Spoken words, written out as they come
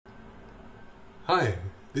Hi,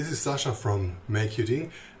 this is Sascha from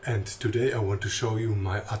Making, and today I want to show you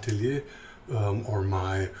my atelier or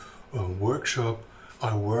my workshop.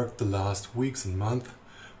 I worked the last weeks and months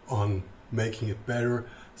on making it better,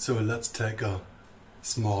 so let's take a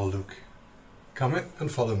small look. Come in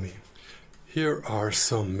and follow me. Here are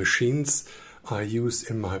some machines I use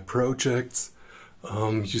in my projects.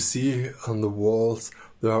 You see on the walls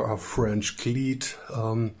there are French cleat.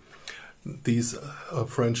 These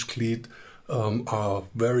French cleat are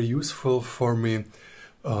very useful for me.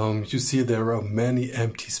 You see there are many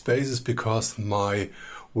empty spaces because my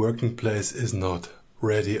working place is not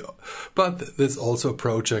ready, but there's also a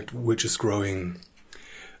project which is growing.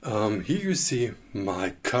 Here you see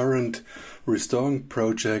my current restoring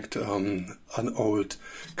project, an old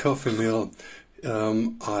coffee mill.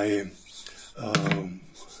 I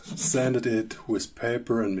sanded it with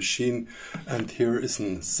paper and machine, and here is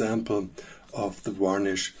a sample of the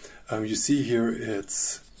varnish. You see here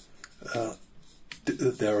it's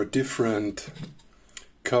there are different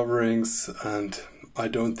coverings, and I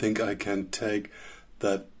don't think I can take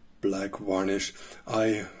that black varnish.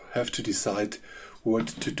 I have to decide what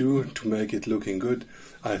to do to make it looking good.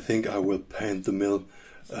 I think I will paint the mill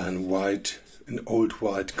an old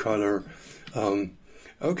white color.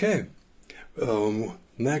 Okay.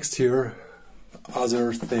 Next here,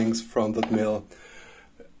 other things from that mill.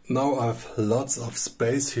 Now I have lots of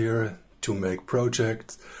space here to make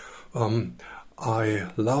projects. I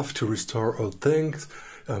love to restore old things.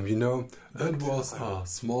 That was a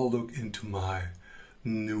small look into my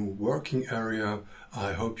new working area.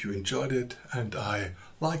 I hope you enjoyed it, and I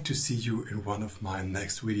like to see you in one of my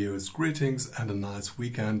next videos. Greetings and a nice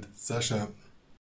weekend. Sascha.